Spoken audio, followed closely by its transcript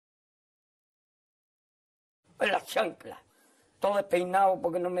las chanclas. Todo despeinado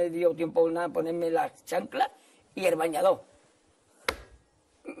porque no me dio tiempo nada ponerme las chanclas y el bañador.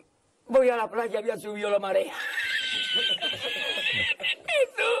 Voy a la playa, había subido la marea.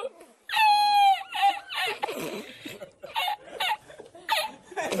 Jesús.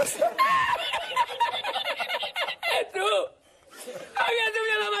 Jesús. Había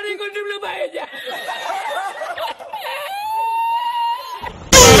subido la marea con su paella.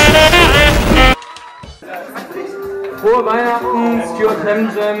 Frohe Weihnachten, Stuart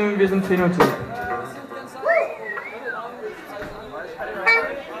Hamden, wir sind PHAENOTYP.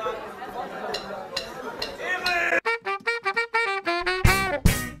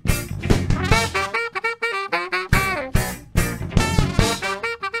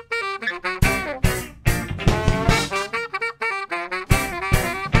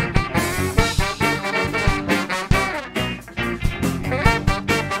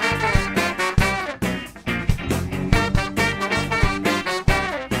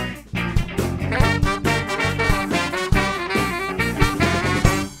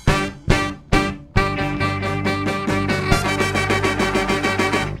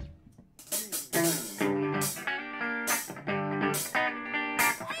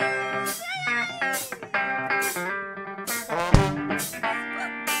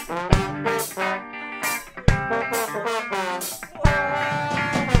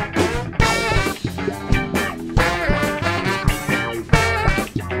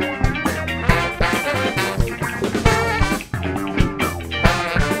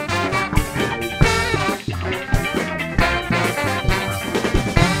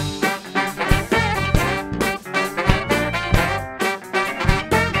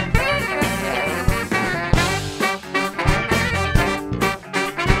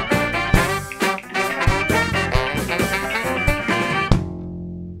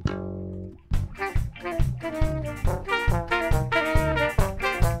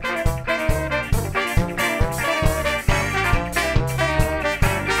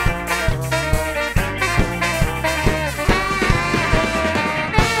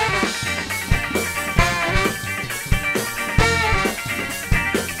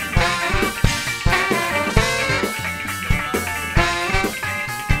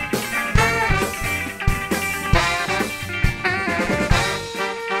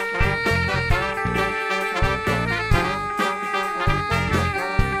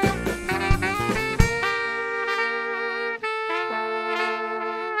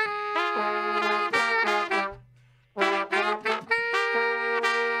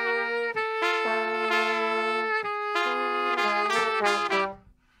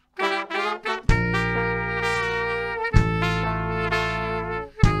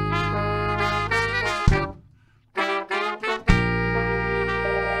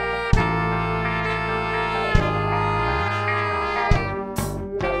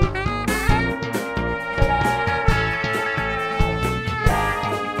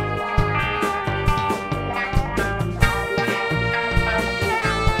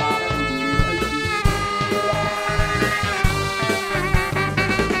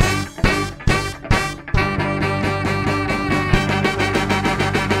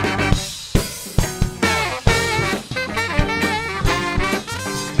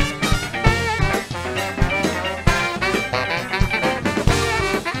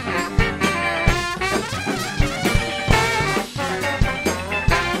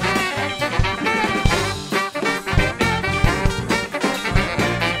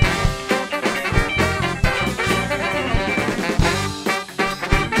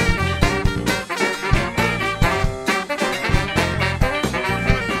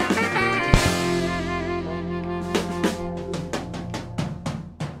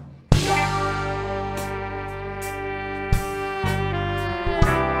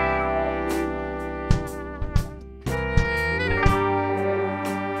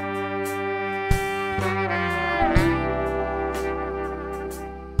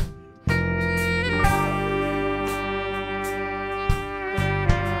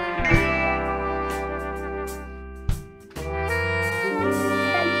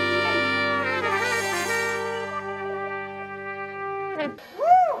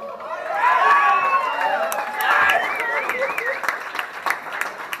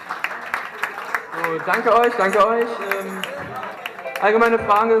 So, danke euch, danke euch. Allgemeine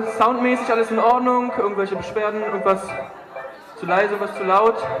Frage, soundmäßig alles in Ordnung? Irgendwelche Beschwerden? Irgendwas zu leise, was zu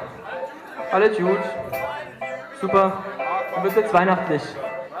laut? Alles gut. Super. Dann wird jetzt weihnachtlich.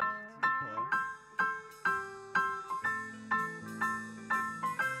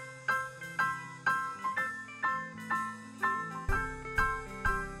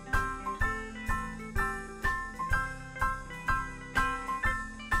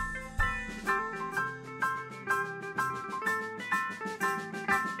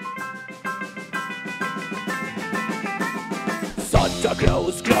 Santa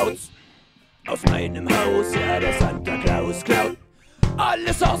Claus klaut's aus meinem Haus, ja, der Santa Claus klaut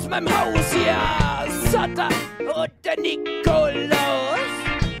alles aus meinem Haus, ja. Santa und der Nikolaus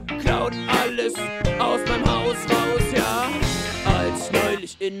klaut alles aus meinem Haus raus, ja. Als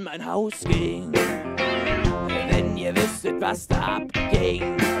neulich in mein Haus ging, wenn ihr wüsstet, was da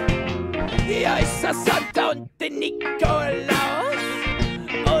abging. Ja, ist das Santa und der Nikolaus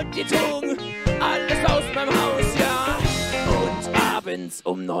und die trugen alles aus meinem Haus, ja. Und abends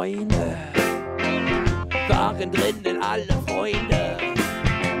um 9 waren drinnen alle Freunde.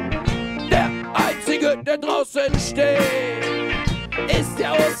 Der Einzige, der draußen steht, ist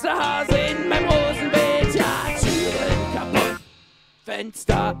der Osterhase in meinem Rosenbeet. Ja, Türen kaputt,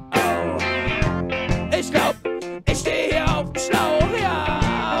 Fenster auf. Ich glaub, ich stehe hier auf dem Schlauch, ja.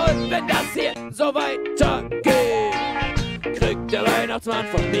 Und wenn das hier so weitergeht, kriegt der Weihnachtsmann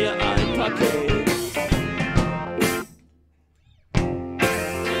von mir ein Paket.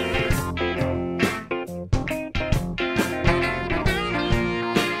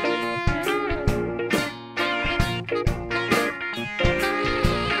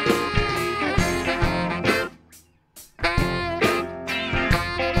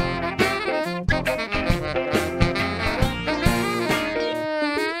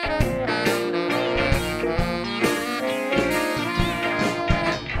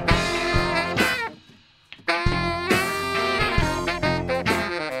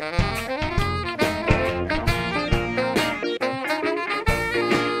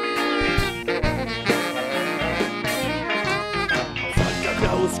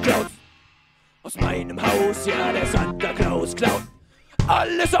 Aus meinem Haus, ja, der Santa Claus klaut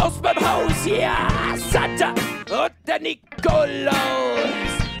alles aus meinem Haus, ja. Santa und der Nikolaus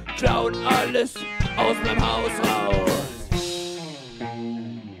klauen alles aus meinem Haus raus.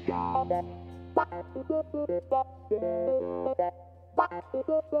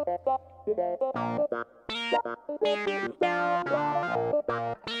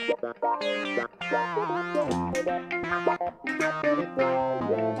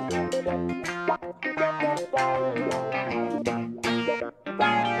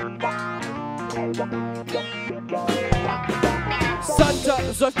 Santa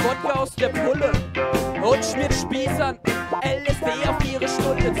säuft Wodka aus der Pulle und schmiert Spießern LSD auf ihre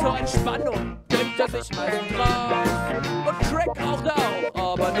Stunde zur Entspannung. Nimmt er sich mal drauf und Crack raucht er auch,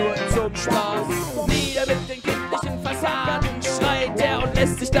 aber nur zum Spaß. Nieder mit den kindlichen Fassaden schreit er und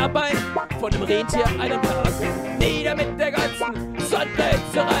lässt sich dabei von dem Rentier einen Pass. Nieder mit der ganzen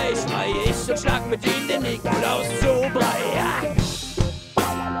Sonderhitzerei schreie ich und schlag mit ihm den Nikolaus zu Brei. Ja.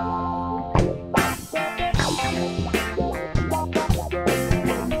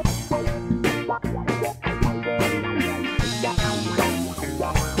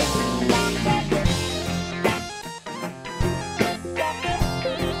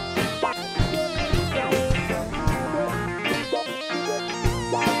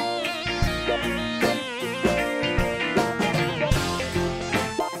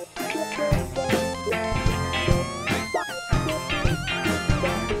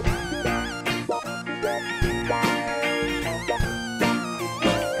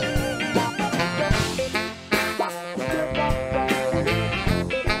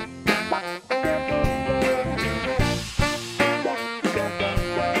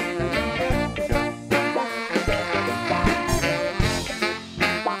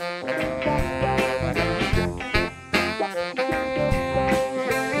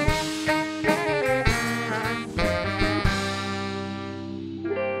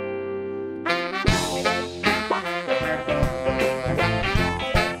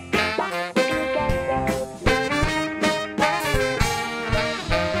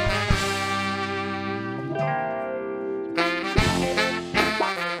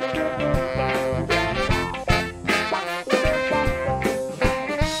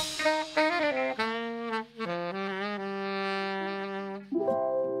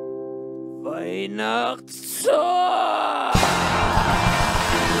 Weihnachtszorn!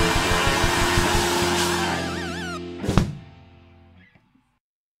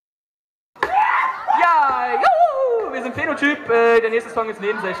 Ja, juhu, wir sind PHAENOTYP, der nächste Song ist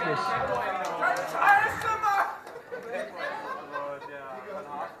nebensächlich.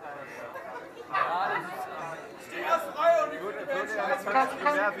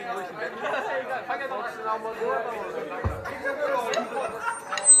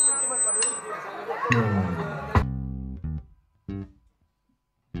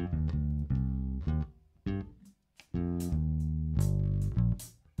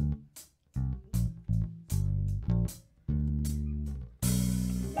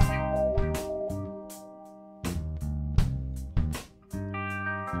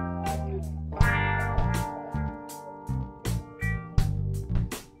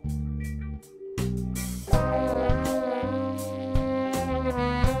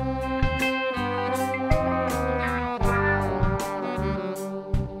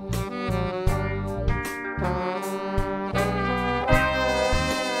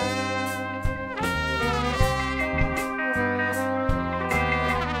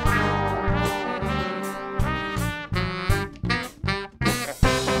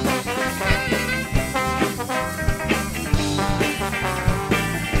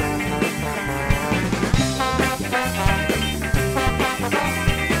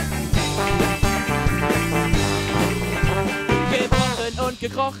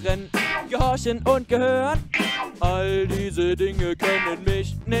 machen, gehorchen und gehören. All diese Dinge können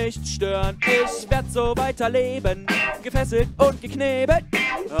mich nicht stören. Ich werd so weiterleben, gefesselt und geknebelt,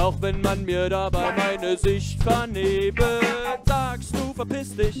 auch wenn man mir dabei meine Sicht vernebelt. Sagst du,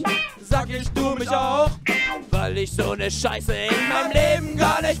 verpiss dich, sag ich, du mich auch, weil ich so ne Scheiße in meinem Leben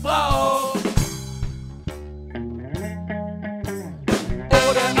gar nicht brauch.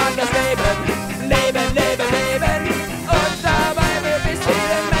 Oder anders leben, leben, leben, leben, und dabei möglichst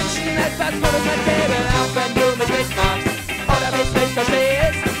vielen Menschen etwas Gutes mitgeben. Auch wenn du mich nicht magst oder mich nicht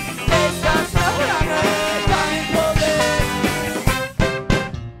verstehst, ist das noch lange kein Problem.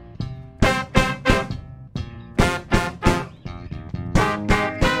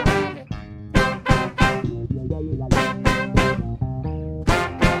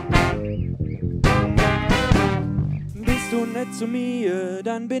 Bist du nett zu mir,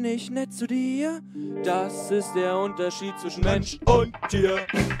 dann bin ich nett zu dir. Das ist der Unterschied zwischen Mensch und Tier.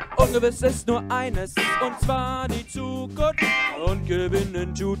 Ungewiss ist nur eines, und zwar die Zukunft. Und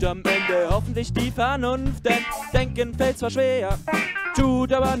gewinnen tut am Ende hoffentlich die Vernunft. Denn denken fällt zwar schwer,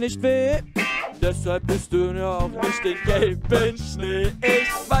 tut aber nicht weh. Deshalb bist du ja auch nicht den gelben Schnee. Ich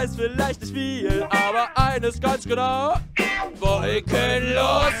weiß vielleicht nicht viel, aber eines ganz genau: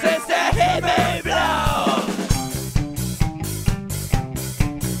 wolkenlos ist der Himmel blau.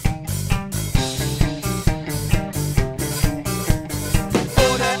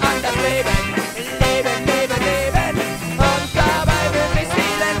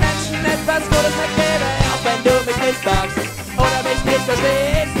 Sagst oder mich nicht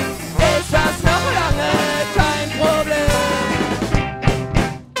verstehst, ist das noch lange kein Problem.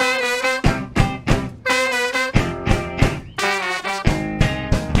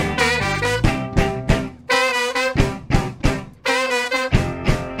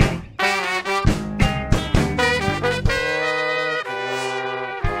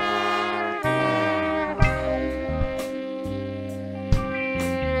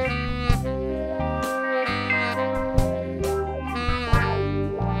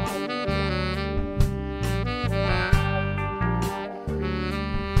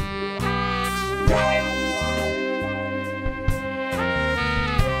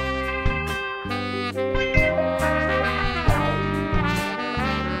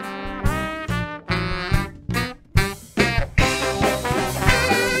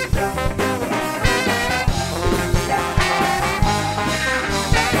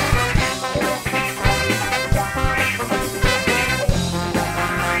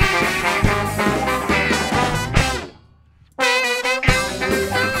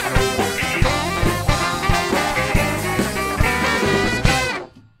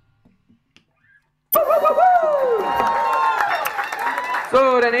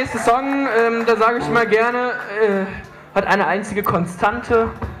 So, der nächste Song, da sage ich mal gerne, hat eine einzige Konstante,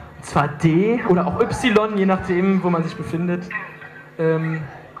 und zwar D oder auch Y, je nachdem, wo man sich befindet.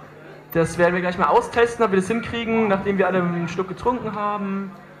 Das werden wir gleich mal austesten, ob wir das hinkriegen, nachdem wir alle einen Schluck getrunken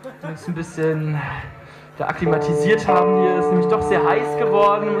haben, uns ein bisschen da akklimatisiert haben hier. Ist nämlich doch sehr heiß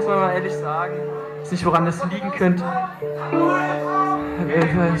geworden, muss man mal ehrlich sagen. Ich weiß nicht, woran das liegen könnte.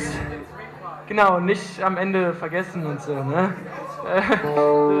 Genau, nicht am Ende vergessen und so, ne?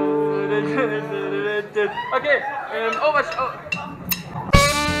 Okay,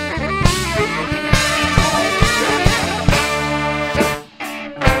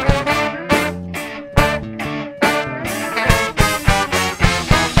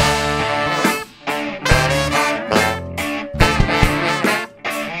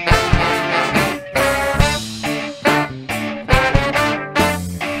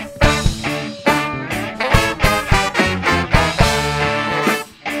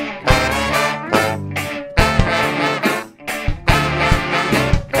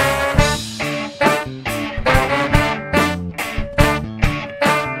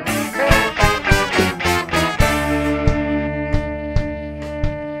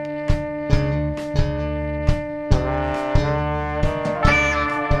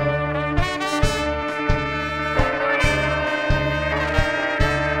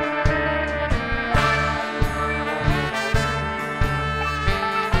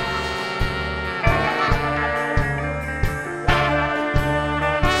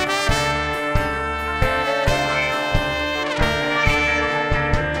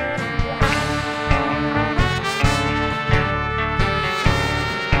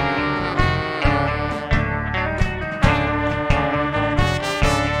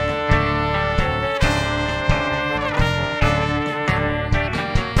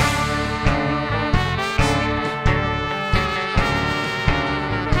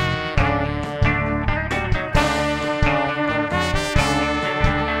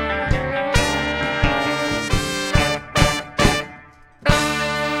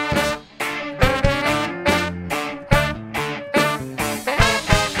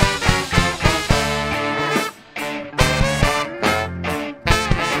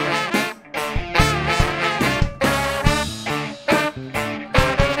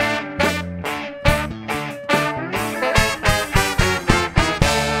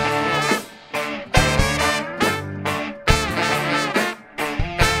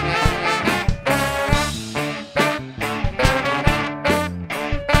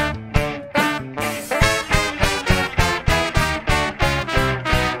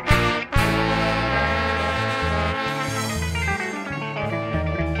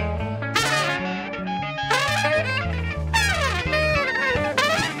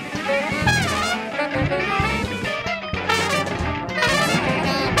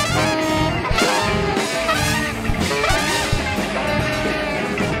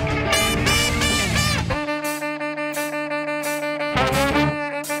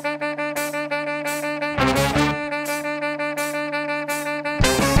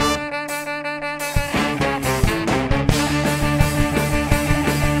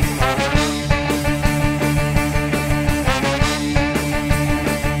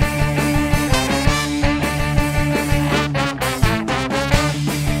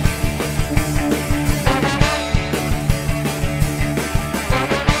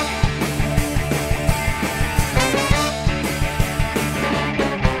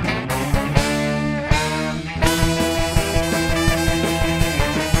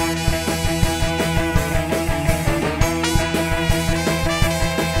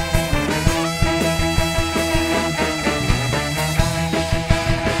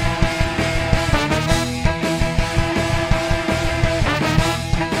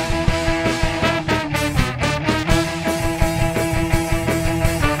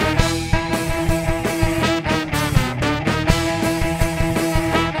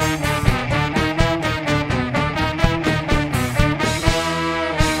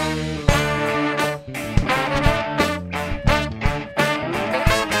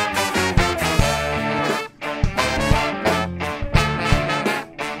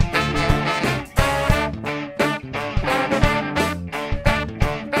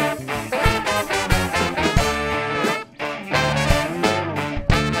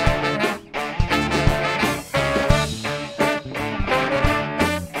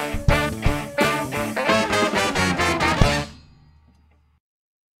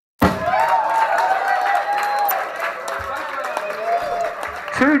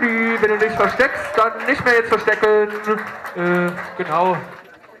 Tildi, wenn du dich versteckst, dann nicht mehr jetzt verstecken. Genau.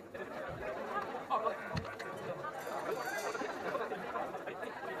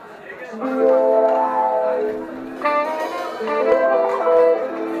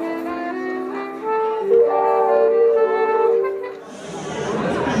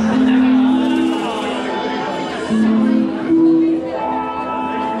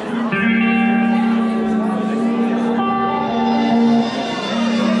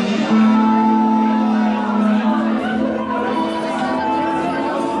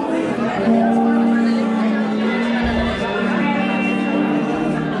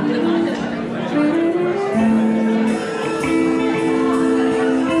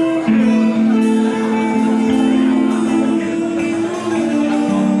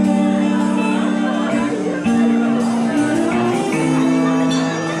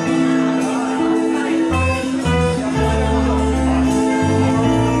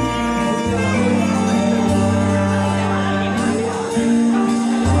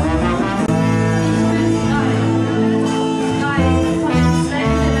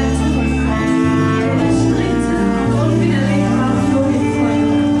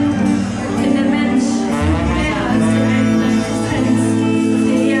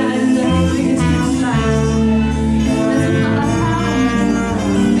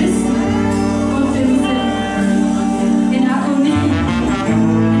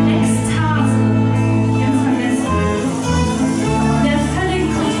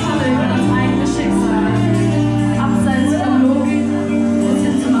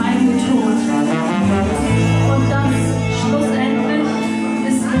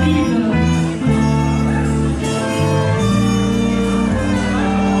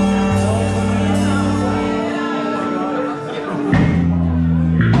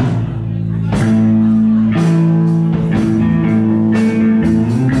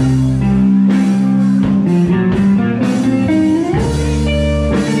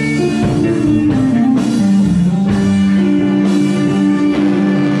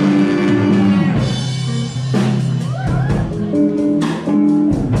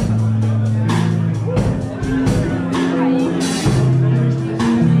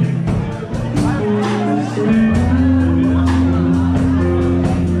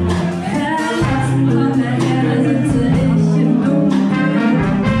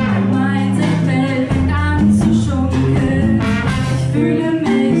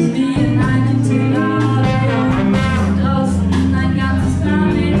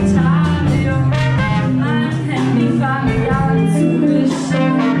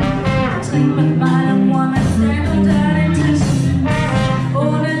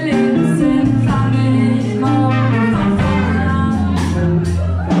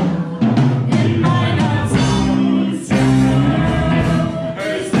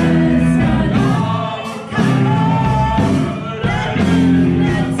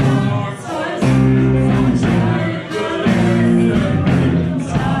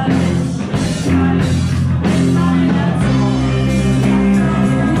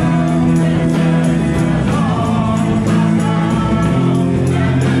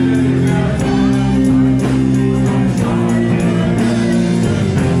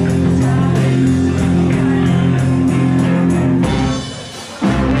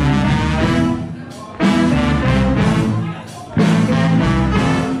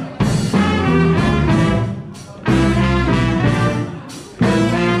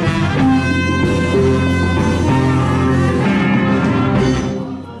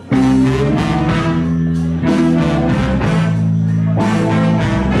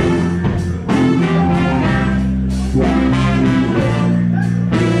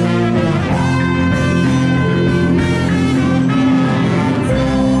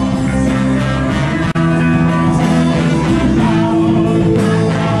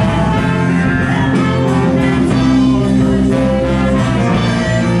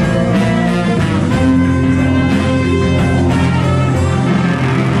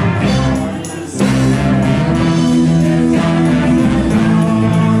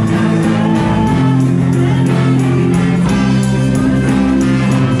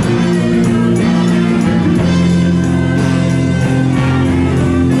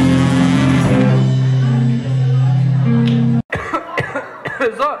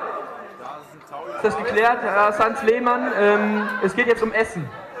 Ist das geklärt, Herr Sanz Lehmann? Es geht jetzt um Essen.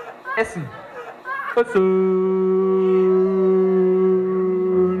 Essen. Essen.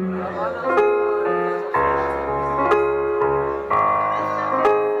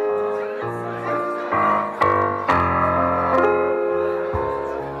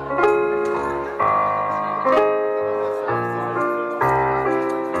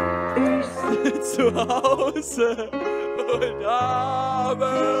 zu Hause und habe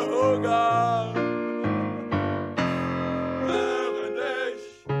Hunger. Während ich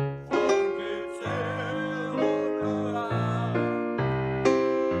vom PC rumhör.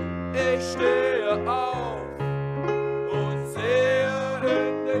 Ich stehe auf und sehe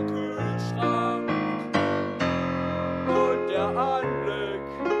in den Kühlschrank. Und der Anblick,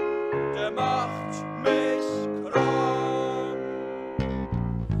 der macht mich krank.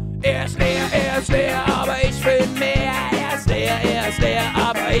 Er ist leer, aber ich will mehr. Er ist leer,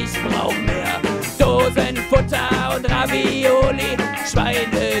 aber ich brauch mehr. Dosenfutter und Ravioli,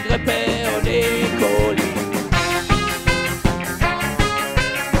 Schweinegrippe und E. coli.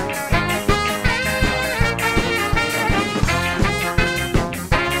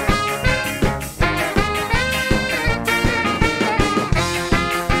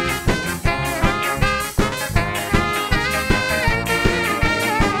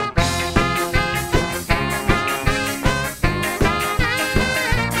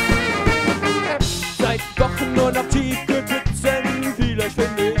 Nur noch Tiefkühlpizzen, vielleicht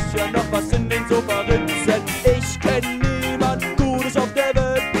finde ich ja noch was in den Sofaritzen. Ich kenn niemand Gutes auf der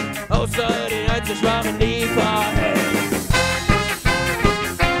Welt, außer den einzig wahren Lieferheld.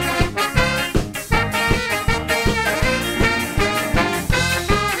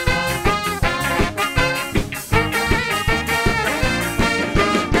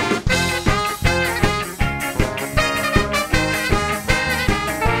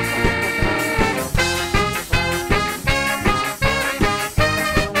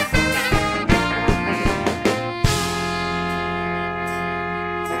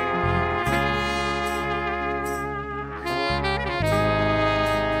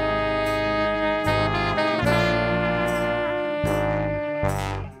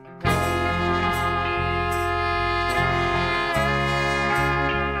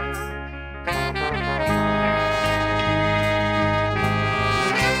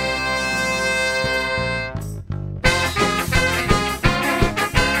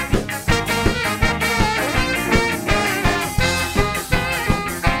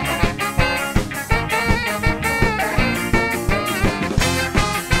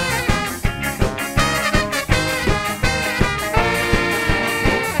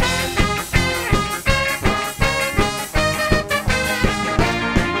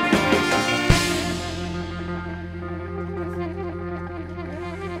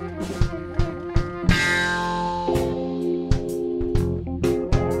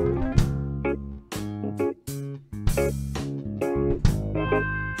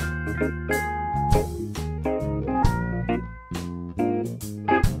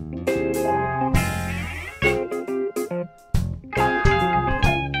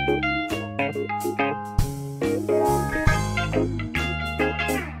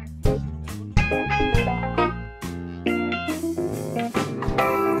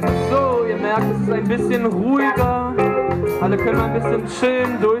 Es ist ein bisschen ruhiger, alle können mal ein bisschen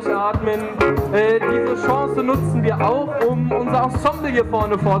chillen, durchatmen. Diese Chance nutzen wir auch, um unser Ensemble hier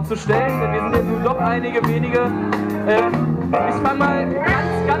vorne vorzustellen, denn wir sind ja nun doch einige wenige. Ich fange mal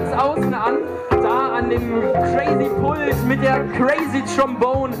ganz außen an, da an dem Crazy Pult mit der Crazy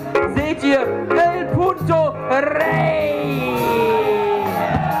Trombone seht ihr El Punto Rey.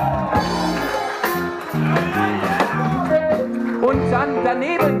 Und dann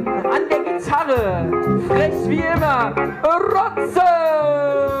daneben an der Gitarre, frech wie immer, Rotze!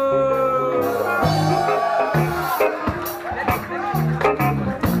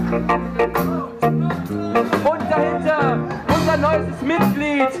 Und dahinter unser neuestes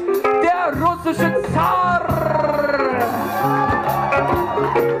Mitglied, der russische Zar!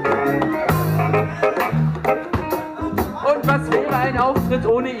 Und was wäre ein Auftritt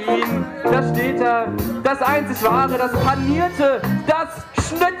ohne ihn? Da steht er, das einzig wahre, das panierte, das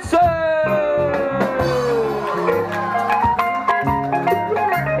Schnitzel!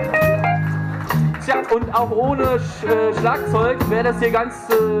 Tja, und auch ohne Schlagzeug wäre das hier ganz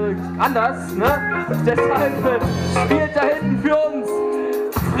anders, ne? Deshalb spielt da hinten für uns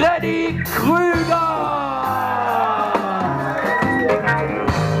Freddy Krüger!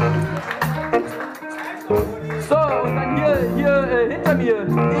 So, und dann hier hinter mir,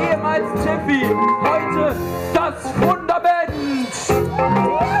 ehemals Tiffy, heute das Fundament!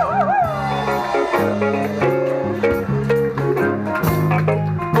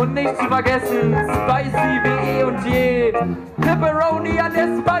 Und nicht zu vergessen, Spicy wie eh und je, Pepperoni an der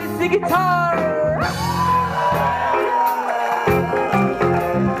Spicy Gitarre!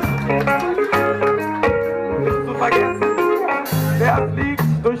 Nicht zu vergessen, wer fliegt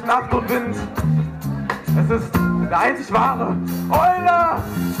durch Nacht und Wind. Es ist der einzig wahre Euler!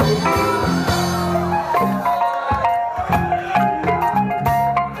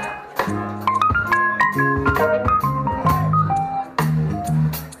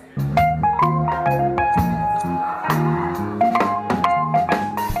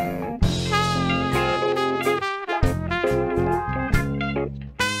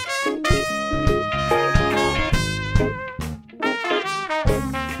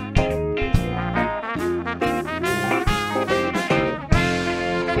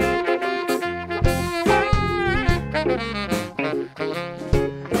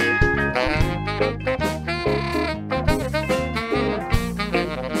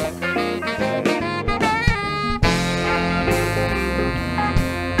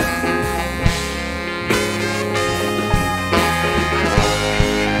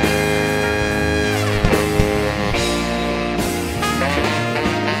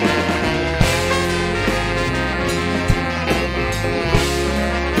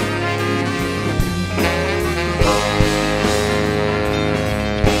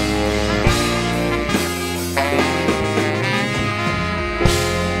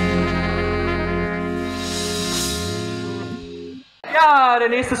 Ja, der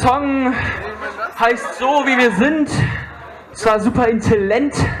nächste Song heißt So wie wir sind. Es war super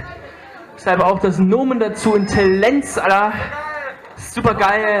Intelligent. Deshalb auch das Nomen dazu, Intelligenz, Alter. Super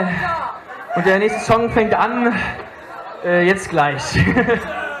geil. Und der nächste Song fängt an jetzt gleich.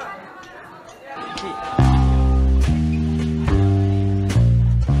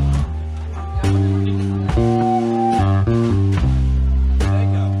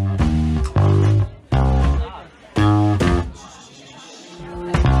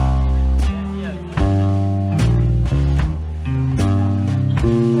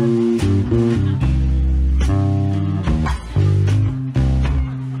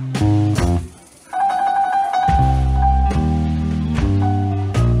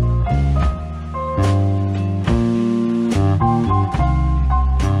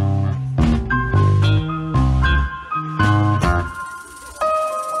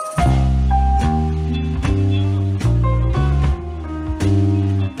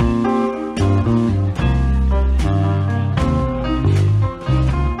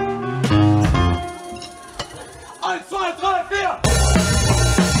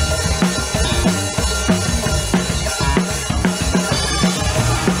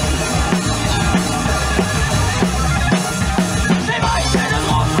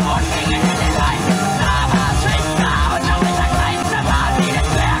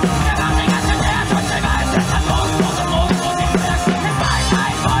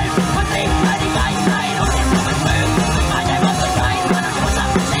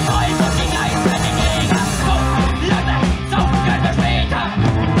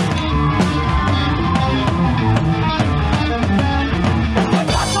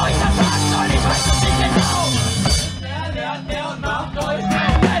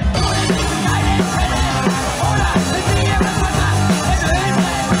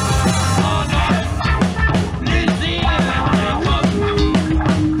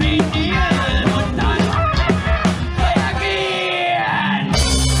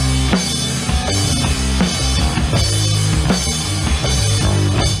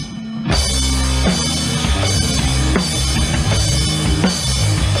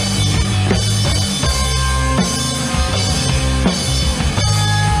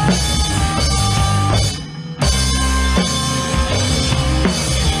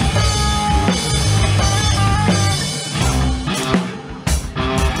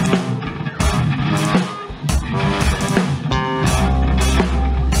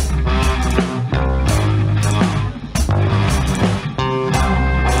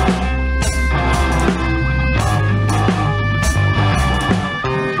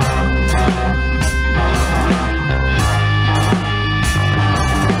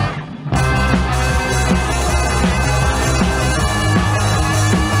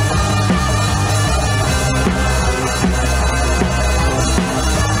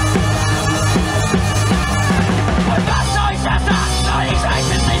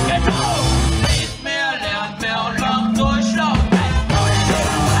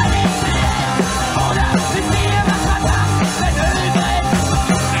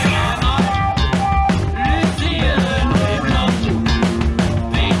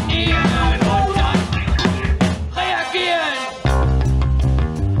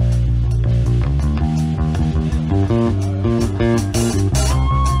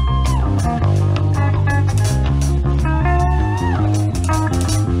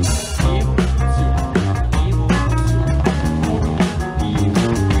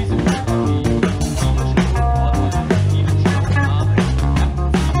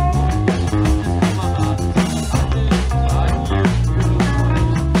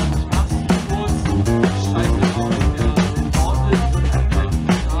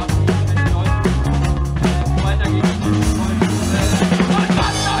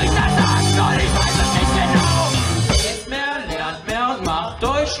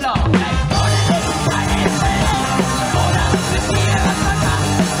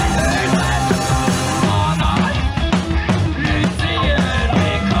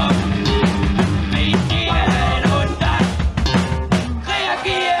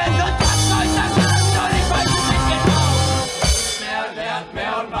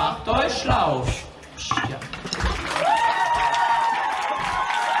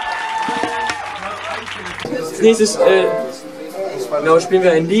 als nächstes genau, spielen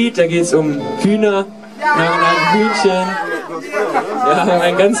wir ein Lied, da geht es um Hühner, ein Hühnchen. Ja,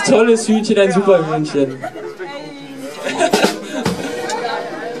 ein ganz tolles Hühnchen, ein super Hühnchen.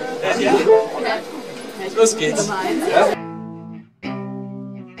 Los geht's. Ja.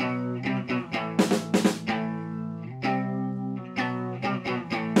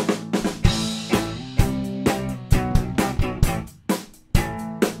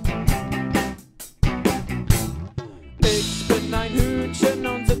 Ich bin ein Hühnchen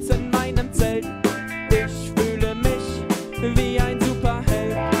und sitze in meinem Zelt. Ich fühle mich wie ein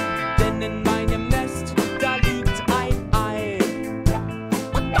Superheld, denn in meinem Nest, da liegt ein Ei.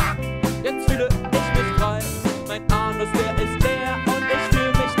 Und da, jetzt fühle ich mich frei. Mein Anus, der ist leer und ich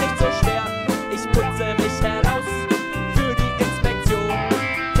fühle mich nicht so schwer. Ich putze mich heraus für die Inspektion.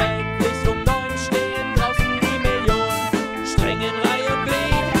 Täglich um 9 stehen draußen die Millionen. Streng in Reihe und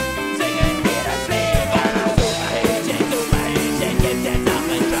Glied singen wir das Lied. Superhühnchen, Superhühnchen, gibt es noch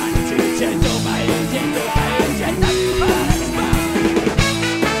ein kleines Hühnchen. Superhühnchen, Superhühnchen, das macht Spaß.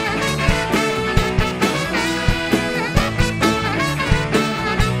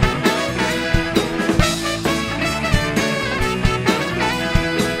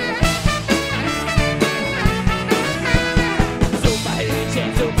 Superhühnchen,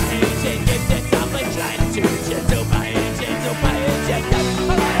 Superhühnchen, gibt es noch ein kleines Hühnchen. Superhühnchen, Superhühnchen, das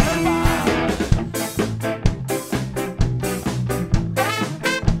macht Spaß.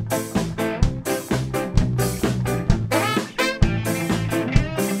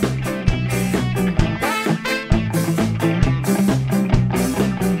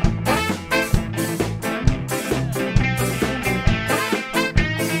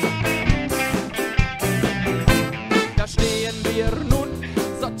 Da stehen wir nun,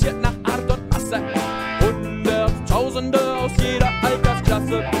 sortiert nach Art und Masse. Hunderttausende aus jeder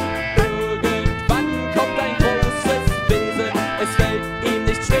Altersklasse. Irgendwann kommt ein großes Wesen. Es fällt ihm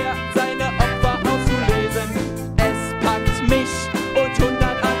nicht schwer, seine Opfer auszulesen. Es packt mich und 100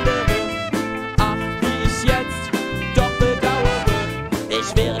 andere. Ach, wie ich jetzt doch bedauere. Ich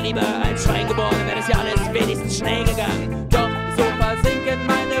wäre lieber als Schwein geboren, wäre es ja alles wenigstens schnell gegangen. Doch so versinken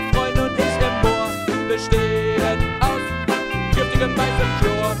meine Freunde und ich im Moor. Bestehen aus giftigem weißem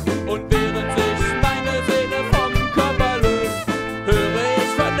Chlor. Und während sich meine Seele vom Körper löst, höre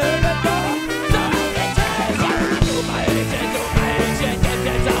ich vernötet doch Superhühnchen, Superhühnchen, gibt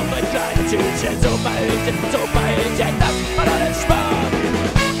es auch ein kleines Hühnchen. Superhühnchen, Superhühnchen, das macht alles Spaß.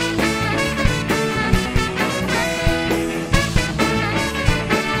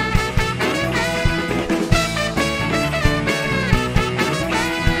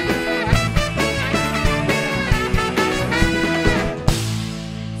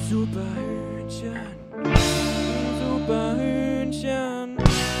 Superhühnchen, Superhühnchen,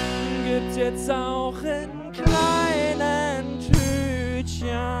 gibt's jetzt auch in kleinen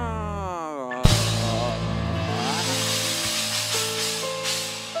Tütchen.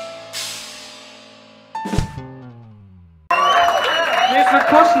 Jetzt wird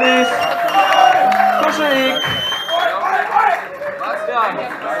kuschelig. Kuschelig.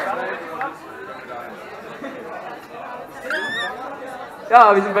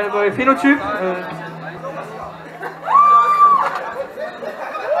 Ja, wir sind bei PHAENOTYP.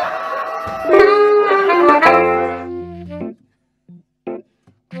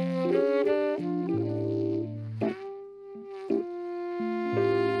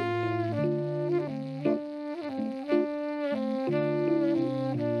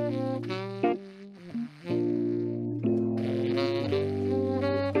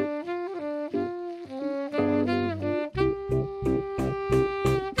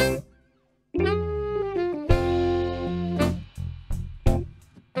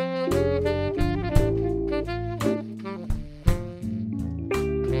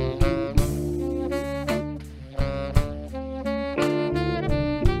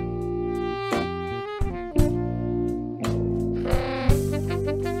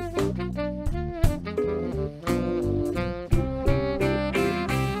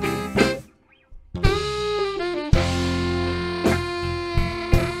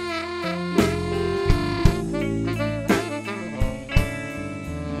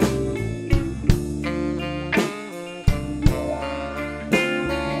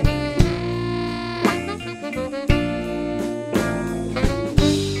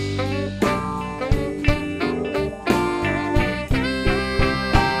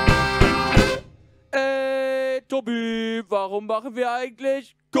 Tobi, warum machen wir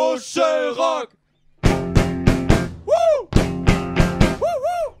eigentlich Kuschelrock? Woo! Woo!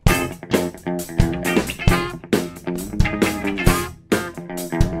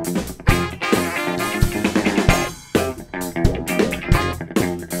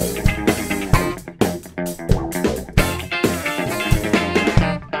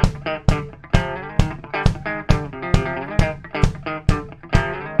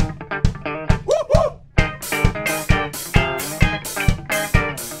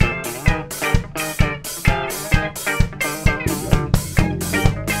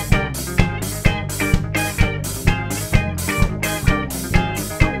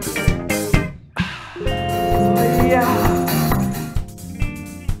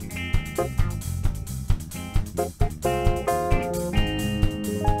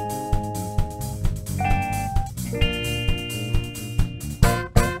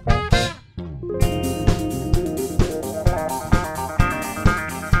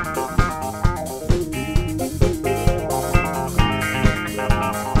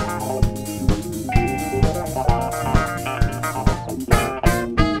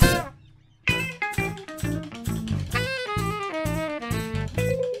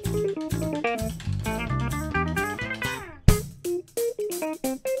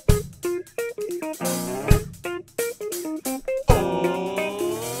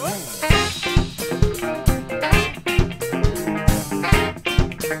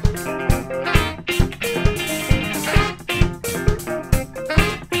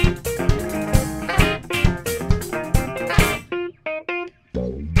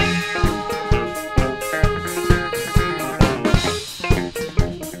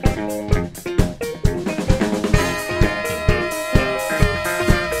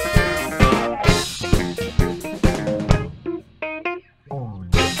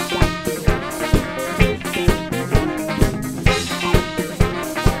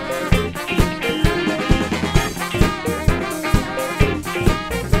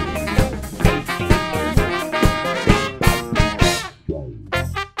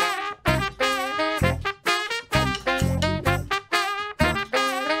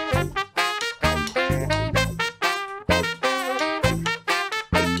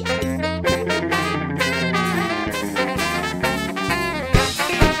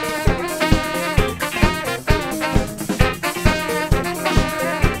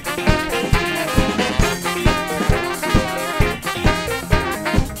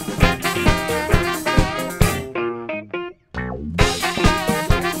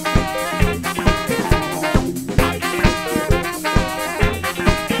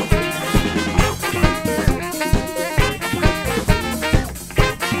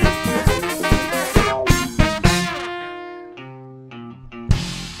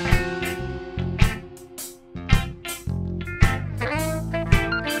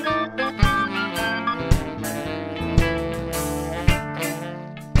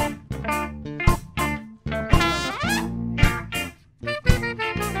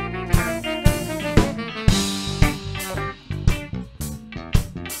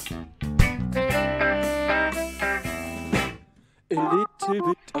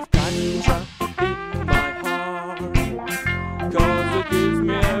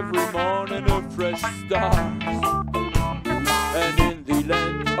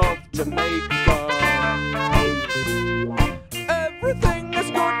 Jamaica. Everything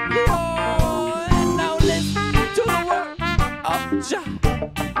is good, Lord. Now listen to the word of Jah,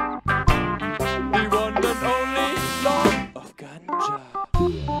 the one and only Lord of Ganja.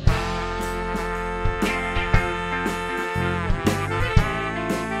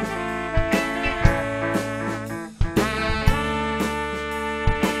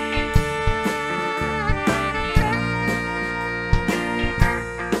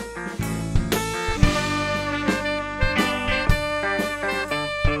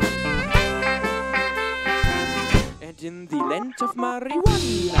 In the land of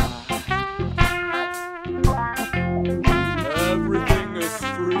marijuana, everything is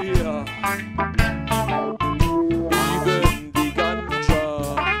free, even the ganja.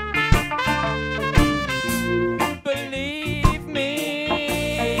 Believe me,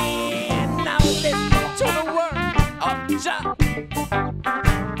 now listen to the word of Jah,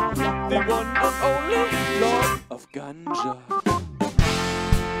 the one and only Lord of Ganja.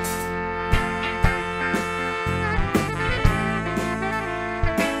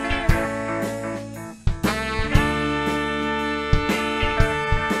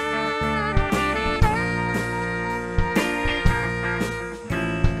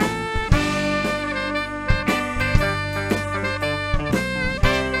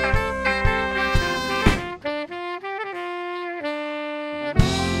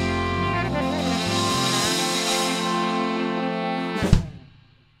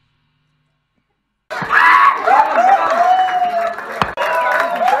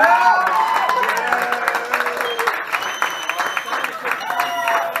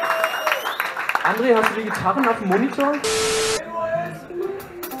 André, hast du die Gitarren auf dem Monitor?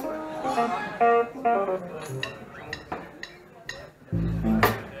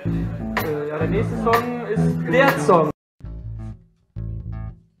 Ja, der nächste Song ist der Song.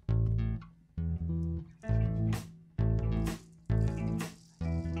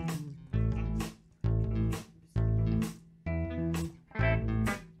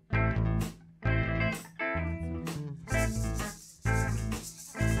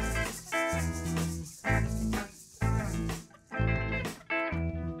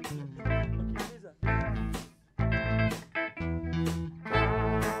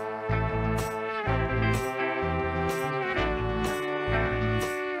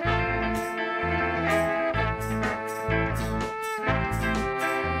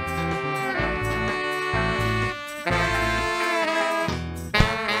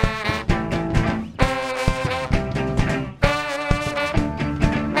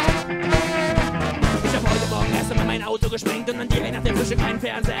 Gesprengt und an direkt nach dem Frühstück mein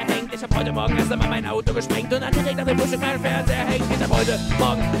Fernseher hängt. Ich hab heute Morgen erst einmal mein Auto gesprengt und an direkt nach dem Frühstück mein Fernseher hängt. Ich hab heute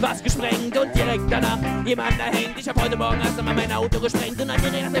Morgen was gesprengt und direkt danach jemand erhängt. Ich hab heute Morgen erst einmal mein Auto gesprengt und an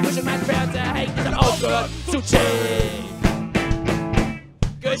direkt nach dem Frühstück mein Fernseher hängt. Ich hab aufgehört zu chillen,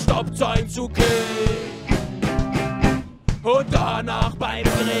 gestoppt sein zu killen und danach beim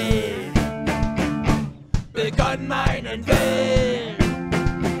Grillen begann meinen Willen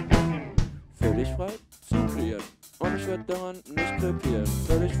völlig frei zu kreieren. Und ich werde daran nicht krepieren.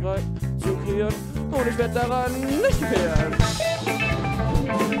 Völlig frei zu kreieren. Und ich werde daran nicht krepieren.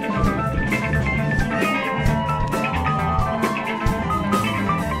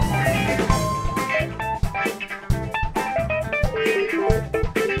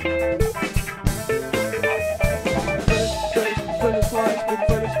 Völlig frei, ich bin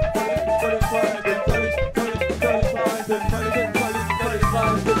völlig frei, ich bin völlig frei, ich bin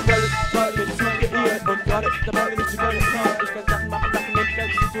kreiert und gerade dabei bin ich zu völlig frei. Ich kann Sachen machen, Sachen und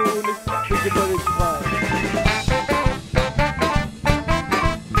selbst zu tun. Ich bin völlig frei.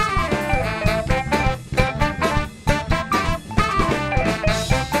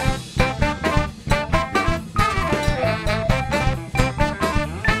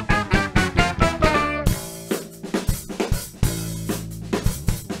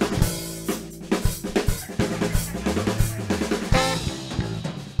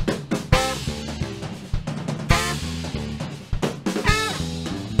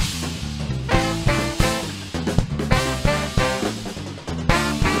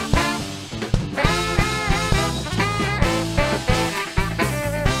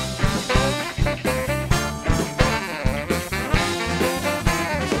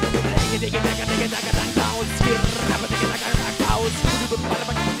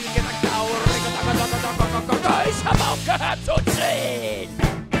 Ich hab aufgehört zu drehen,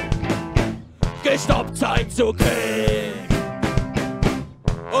 gestoppt Zeit zu killen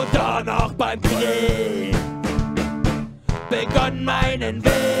und danach beim Grillen begann meinen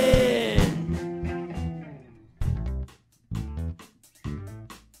Willen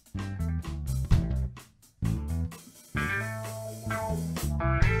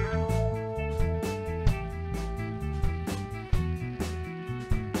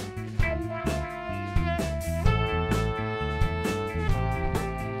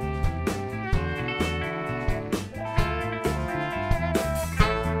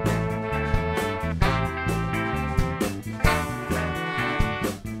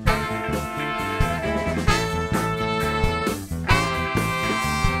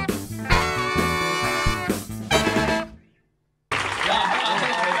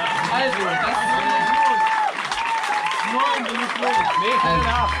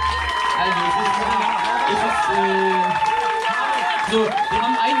So, wir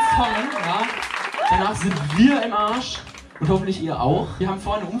haben einen Song, ja. Danach sind wir im Arsch. Und hoffentlich ihr auch. Wir haben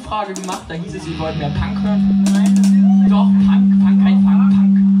vorhin eine Umfrage gemacht, da hieß es, ihr wollt mehr Punk hören. Nein. Doch, Punk